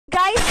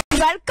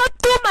welcome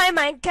to my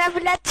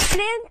Minecraft Let's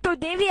Play.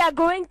 Today we are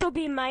going to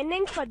be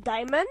mining for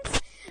diamonds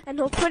and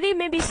hopefully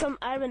maybe some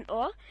iron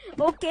ore.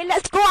 Okay,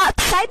 let's go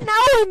outside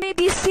now and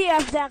maybe see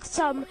if there's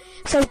some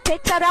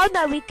pigs around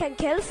that we can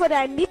kill for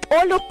our meat.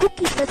 Oh look,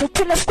 cookies, there's a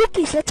trail of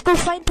cookies. Let's go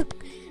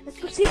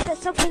see if there's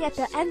something at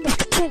the end of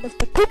the trail of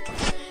the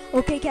cookies.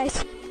 Okay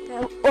guys,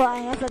 I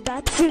have a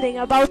bad feeling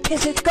about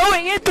this. It's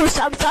going into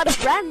some sort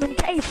of random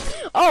cave.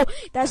 Oh,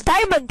 there's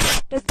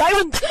diamonds. There's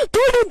diamonds.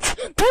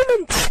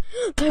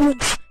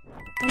 Diamonds.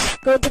 Let's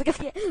go to the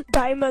cave.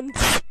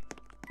 Diamonds.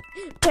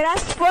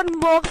 Press for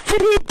more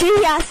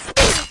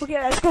 3Ds. Okay,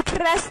 let's go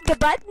press the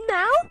button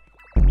now.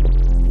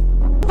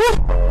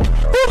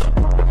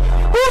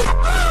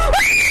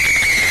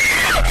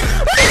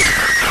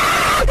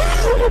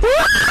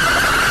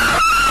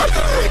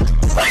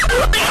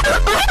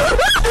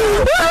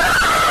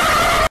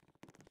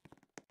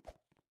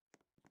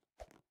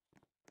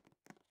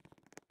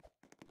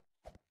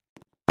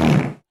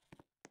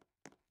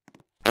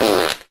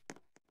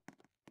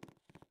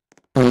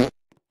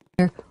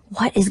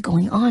 What is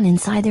going on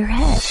inside their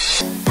head?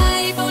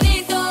 Ay,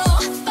 bonito,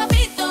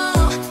 papito,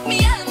 mi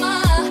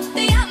alma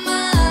te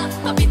llama.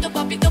 Papito,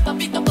 papito,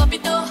 papito,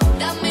 papito,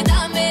 dame,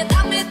 dame,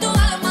 dame tu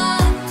alma.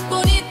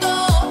 Bonito,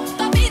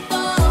 papito,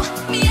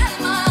 mi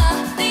alma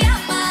te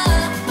llama.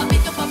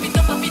 Papito,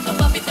 papito, papito,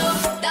 papito,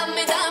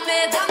 dame, dame,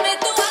 dame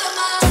tu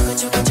alma.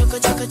 Choco, choco,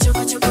 choco,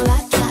 choco,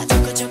 chocolata.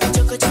 Choco, choco,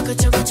 choco, choco,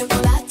 choco,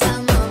 chocolata.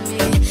 Mami,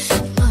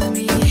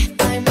 mami,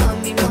 ay,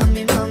 mami,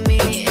 mami, mami.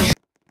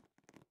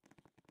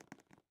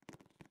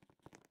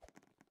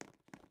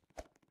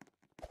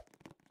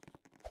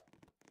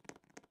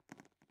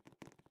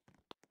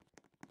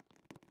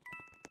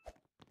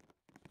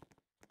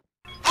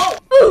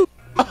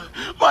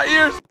 My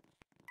ears!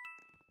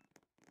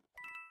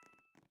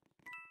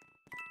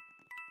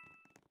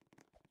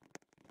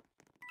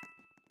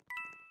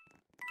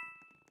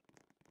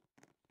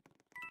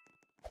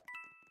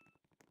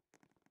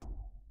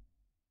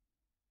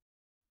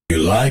 If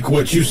you like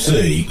what you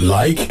see,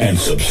 like and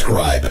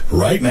subscribe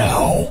right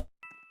now.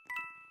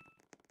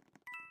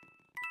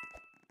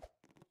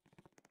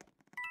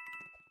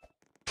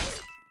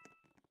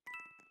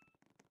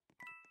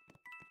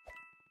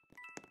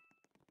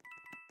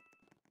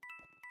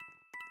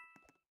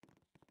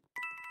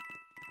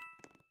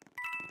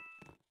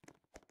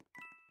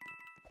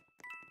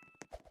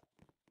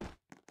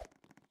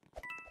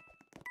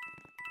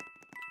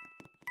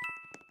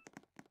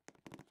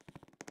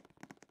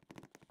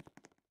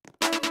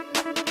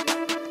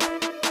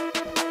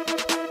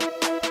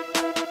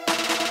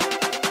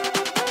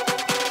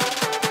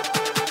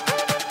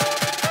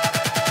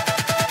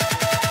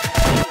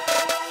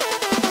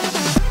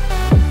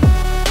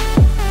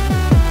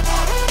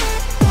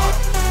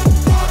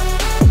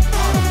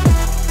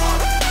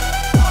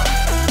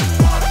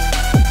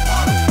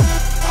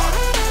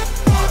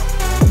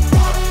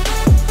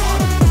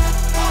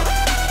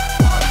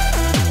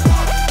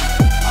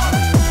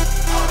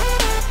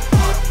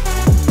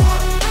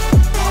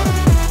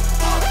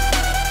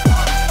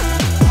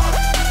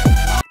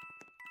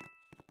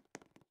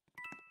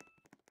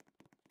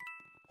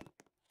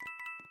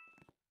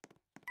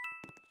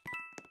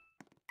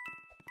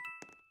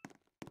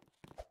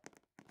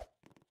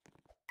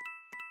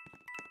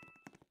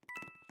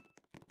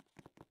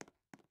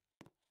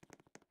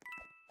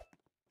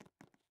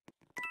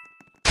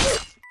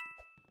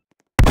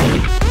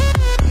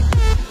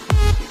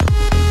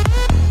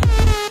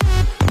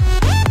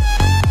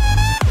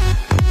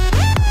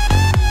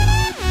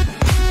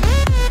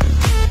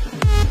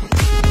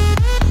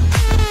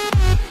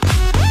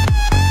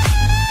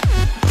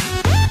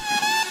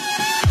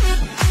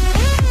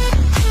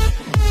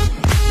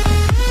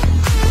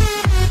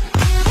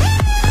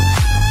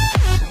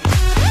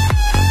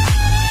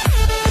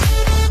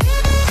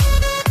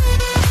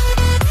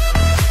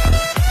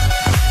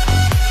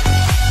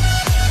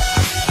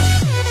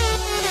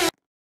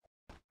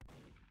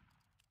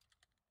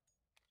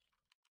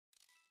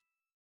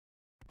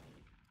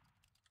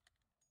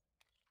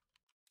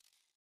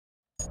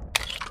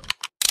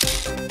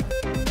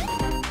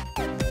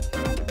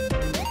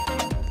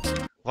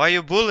 Why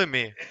you bully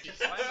me?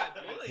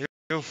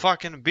 You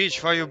fucking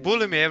bitch, why you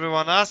bully me?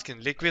 Everyone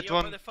asking. Liquid Yo,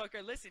 one.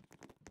 motherfucker, listen.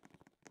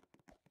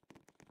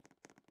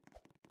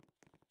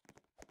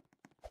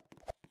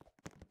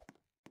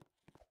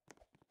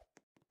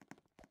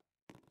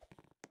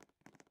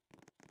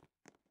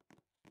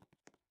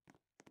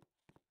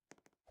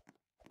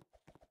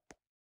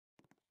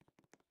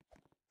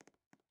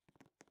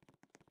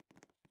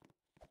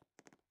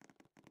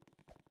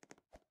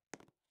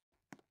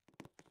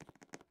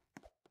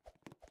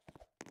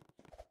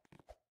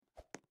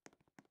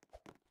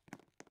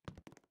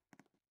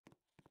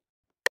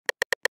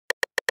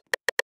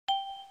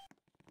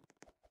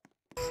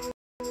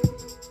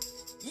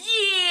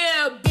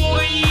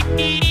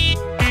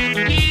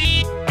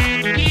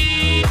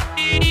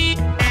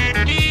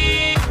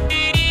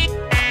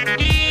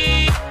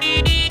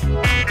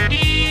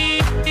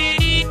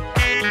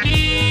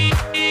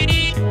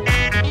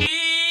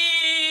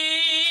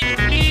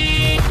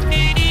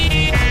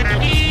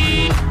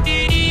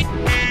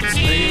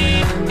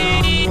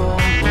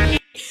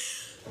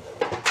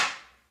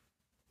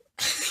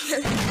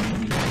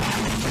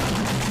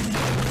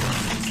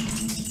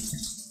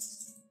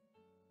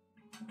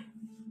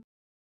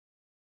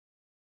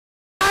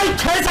 이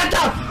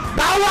개새끼야!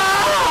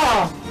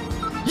 나와!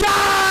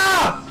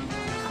 야!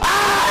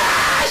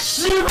 아,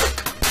 씨!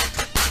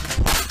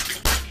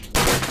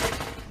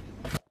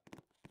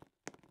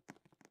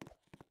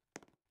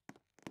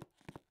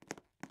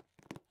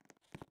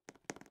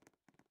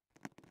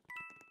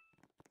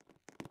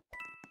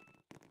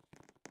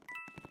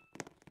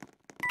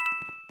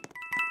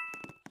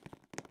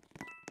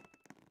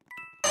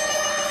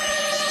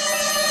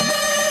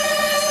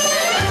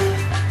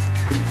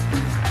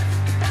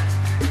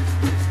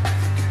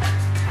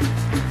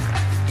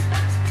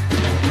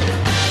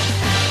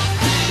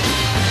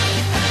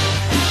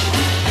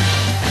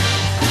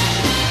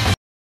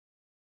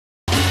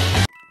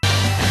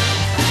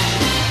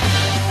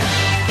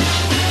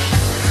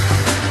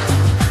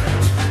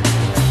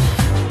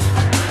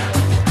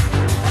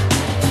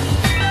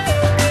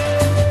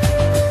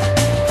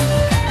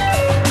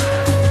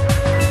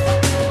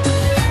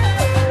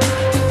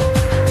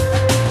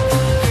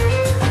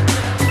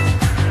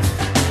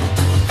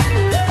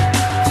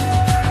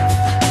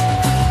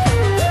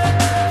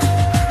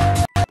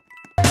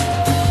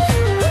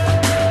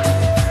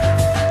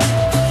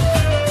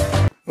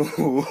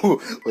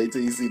 Wait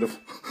till you see the.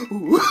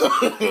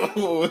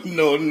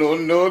 No, no,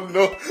 no,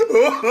 no.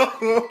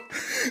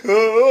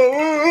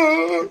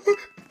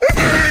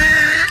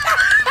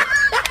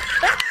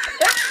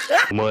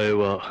 お前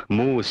は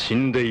もう死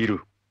んでい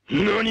る。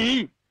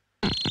何？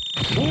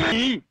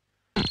何？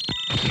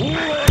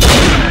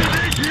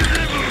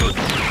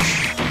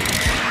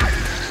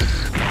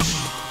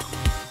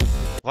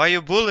 Why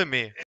you bully me?